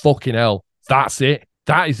pattern. Fucking hell. That's it.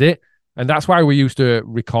 That is it. And that's why we used to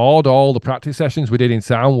record all the practice sessions we did in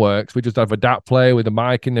Soundworks. We just have a DAT player with a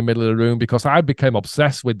mic in the middle of the room because I became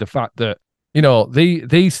obsessed with the fact that, you know,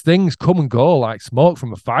 these things come and go like smoke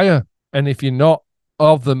from a fire. And if you're not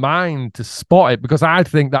of the mind to spot it, because I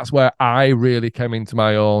think that's where I really came into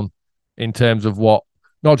my own in terms of what,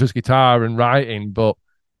 not just guitar and writing, but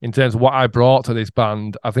in terms of what I brought to this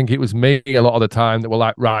band. I think it was me a lot of the time that were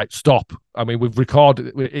like, right, stop. I mean, we've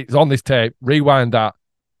recorded, it's on this tape, rewind that,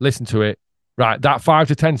 listen to it. Right, that 5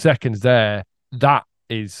 to 10 seconds there, that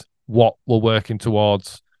is what we're working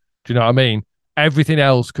towards. Do you know what I mean? Everything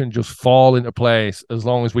else can just fall into place as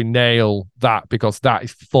long as we nail that, because that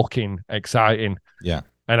is fucking exciting. Yeah.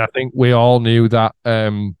 And I think we all knew that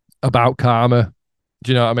about Karma.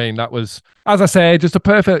 Do you know what I mean? That was, as I say, just a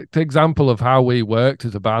perfect example of how we worked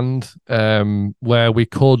as a band, where we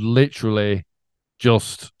could literally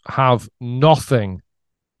just have nothing,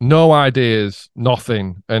 no ideas,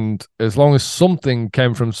 nothing. And as long as something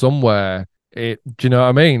came from somewhere, do you know what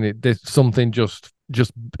I mean? Something just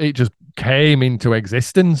came into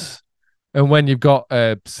existence. And when you've got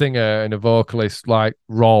a singer and a vocalist like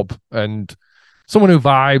Rob and someone who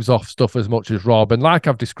vibes off stuff as much as Rob, and like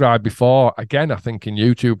I've described before, again, I think in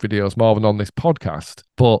YouTube videos more than on this podcast,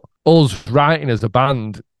 but us writing as a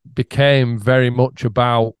band became very much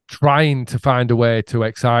about trying to find a way to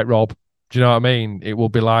excite Rob. Do you know what I mean? It will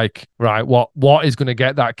be like, right, what is going to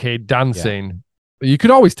get that kid dancing? Yeah. You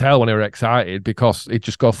could always tell when they were excited because it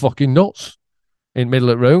just go fucking nuts in the middle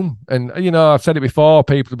of the room. And, you know, I've said it before,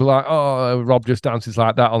 people will be like, oh, Rob just dances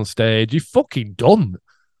like that on stage. You fucking done.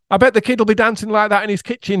 I bet the kid will be dancing like that in his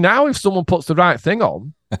kitchen now if someone puts the right thing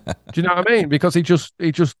on. Do you know what I mean? Because he just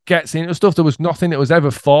gets into stuff. There was nothing that was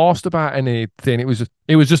ever forced about anything.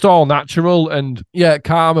 It was just all natural. And yeah,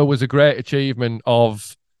 Karma was a great achievement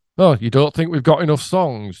of, oh, you don't think we've got enough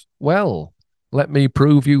songs? Well, let me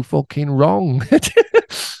prove you fucking wrong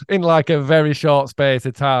in like a very short space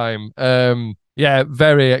of time. Yeah,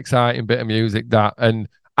 very exciting bit of music that. And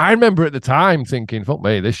I remember at the time thinking, fuck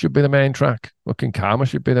me, this should be the main track. Fucking Karma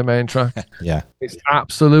should be the main track. Yeah. It's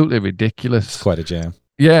absolutely ridiculous. It's quite a jam.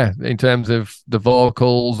 Yeah, in terms of the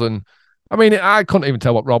vocals. And I mean, I couldn't even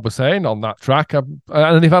tell what Rob was saying on that track. And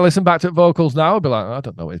if I listen back to the vocals now, I'd be like, I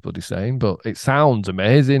don't know what he's bloody saying, but it sounds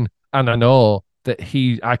amazing. And I know that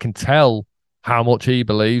I can tell how much he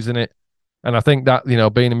believes in it. And I think that, you know,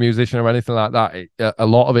 being a musician or anything like that, a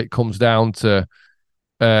lot of it comes down to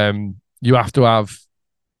you have to have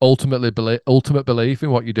ultimate belief in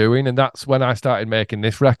what you're doing. And that's when I started making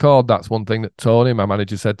this record. That's one thing that Tony, my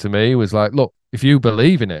manager, said to me was like, look, if you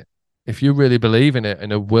believe in it, if you really believe in it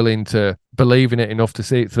and are willing to believe in it enough to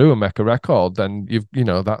see it through and make a record, then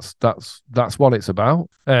that's what it's about.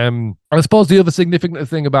 I suppose the other significant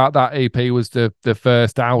thing about that EP was the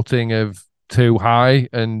first outing of Too High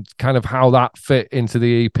and kind of how that fit into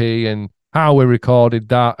the EP and how we recorded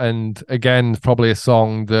that. And again, probably a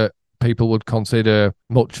song that people would consider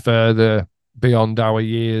much further beyond our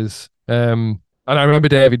years. And I remember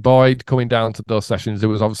David Boyd coming down to those sessions. There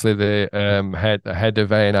was obviously the head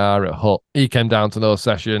of A&R at Hut. He came down to those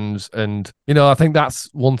sessions. And, you know, I think that's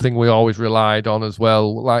one thing we always relied on as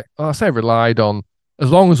well. Like, I say relied on, as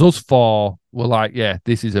long as us four were like, yeah,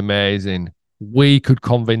 this is amazing, we could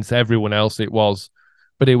convince everyone else it was.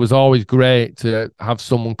 But it was always great to have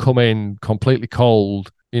someone come in completely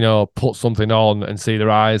cold, you know, put something on and see their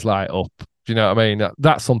eyes light up. Do you know what I mean?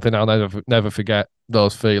 That's something I'll never forget,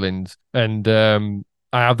 those feelings. And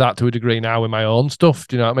I have that to a degree now in my own stuff.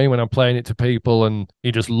 Do you know what I mean? When I'm playing it to people, and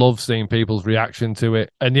you just love seeing people's reaction to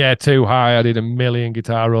it. And yeah, Too High, I did a million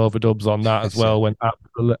guitar overdubs on that as well. Went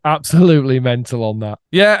absolutely mental on that.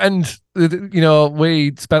 Yeah, and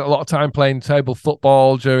we spent a lot of time playing table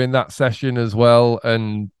football during that session as well,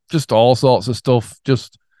 and just all sorts of stuff.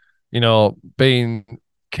 Just being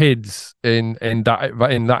kids in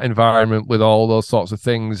that environment with all those sorts of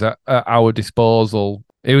things at our disposal.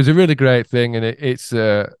 It was a really great thing, and it's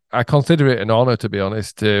I consider it an honor, to be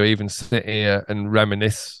honest, to even sit here and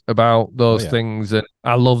reminisce about those things. And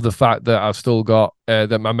I love the fact that I've still got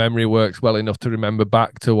that my memory works well enough to remember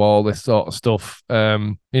back to all this sort of stuff.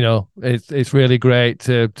 It's really great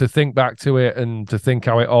to think back to it and to think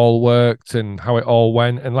how it all worked and how it all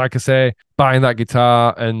went. And like I say, buying that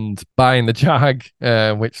guitar and buying the Jag,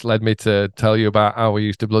 which led me to tell you about how we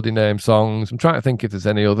used to bloody name songs. I'm trying to think if there's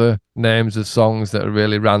any other names of songs that are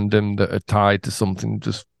really random that are tied to something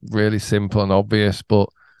just really simple and obvious. But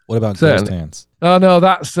what about Ghost Hands? Oh no,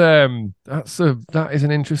 that is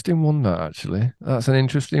an interesting one. That's an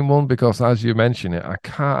interesting one, because as you mention it, I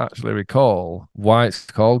can't actually recall why it's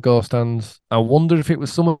called Ghost Hands. I wonder if it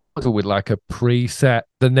was something with like a preset,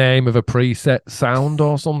 the name of a preset sound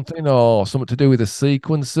or something to do with a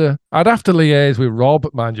sequencer. I'd have to liaise with Rob.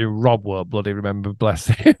 Mind you, Rob won't bloody remember, bless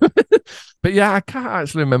him. But yeah, I can't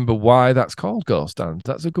actually remember why that's called Ghost Hands.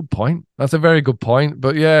 That's a good point. That's a very good point.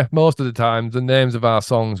 But yeah, most of the time, the names of our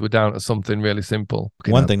songs were down to something really simple.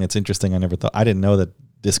 One thing that's interesting, I didn't know that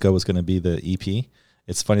Disco was going to be the EP.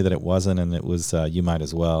 It's funny that it wasn't, and it was You Might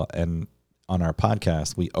As Well. And on our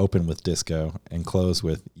podcast, we open with Disco and close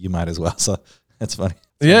with You Might As Well. So that's funny.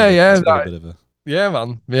 Yeah,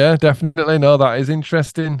 man. Yeah, definitely. No, that is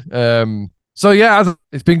interesting. So yeah,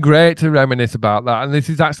 it's been great to reminisce about that. And this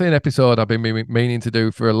is actually an episode I've been meaning to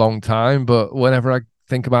do for a long time. But whenever I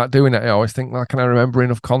think about doing it, I always think, well, can I remember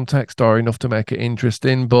enough context or enough to make it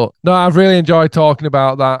interesting? But no, I've really enjoyed talking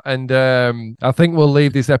about that. And I think we'll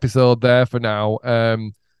leave this episode there for now.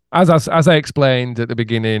 As I explained at the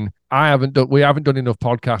beginning, we haven't done enough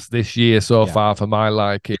podcasts this year so far for my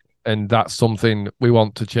liking. And that's something we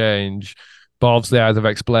want to change. But obviously, as I've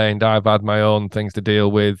explained, I've had my own things to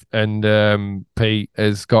deal with, and Pete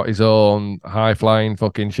has got his own high-flying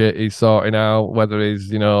fucking shit he's sorting out, whether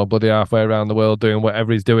he's, bloody halfway around the world doing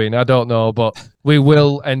whatever he's doing. I don't know, but we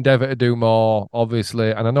will endeavour to do more,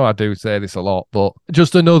 obviously. And I know I do say this a lot, but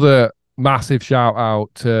just another massive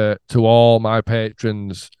shout-out to all my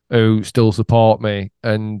patrons who still support me.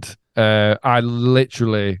 And I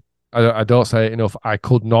literally... I don't say it enough. I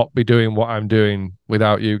could not be doing what I'm doing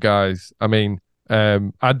without you guys. I mean,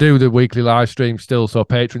 I do the weekly live stream still, so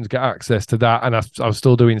patrons get access to that. And I'm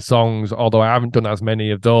still doing songs, although I haven't done as many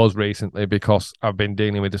of those recently because I've been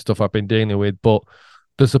dealing with the stuff I've been dealing with. But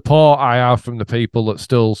the support I have from the people that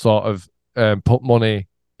still sort of put money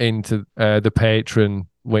into the Patreon,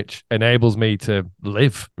 which enables me to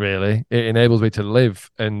live, really. It enables me to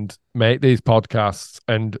live and make these podcasts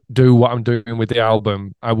and do what I'm doing with the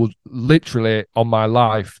album. I would literally, on my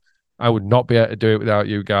life, I would not be able to do it without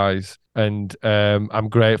you guys. And I'm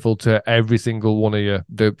grateful to every single one of you,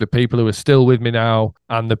 the people who are still with me now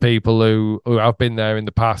and the people who have been there in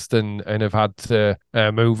the past and have had to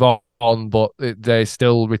move on, but they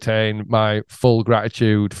still retain my full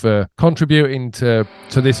gratitude for contributing to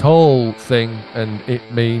this whole thing, and it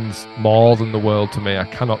means more than the world to me. I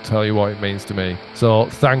cannot tell you what it means to me. So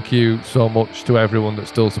thank you so much to everyone that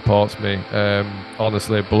still supports me.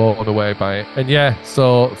 Honestly, blown away by it. And yeah,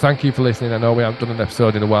 so thank you for listening. I know we haven't done an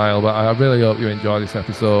episode in a while, but I really hope you enjoy this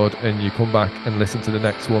episode and you come back and listen to the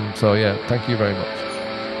next one. So yeah, thank you very much.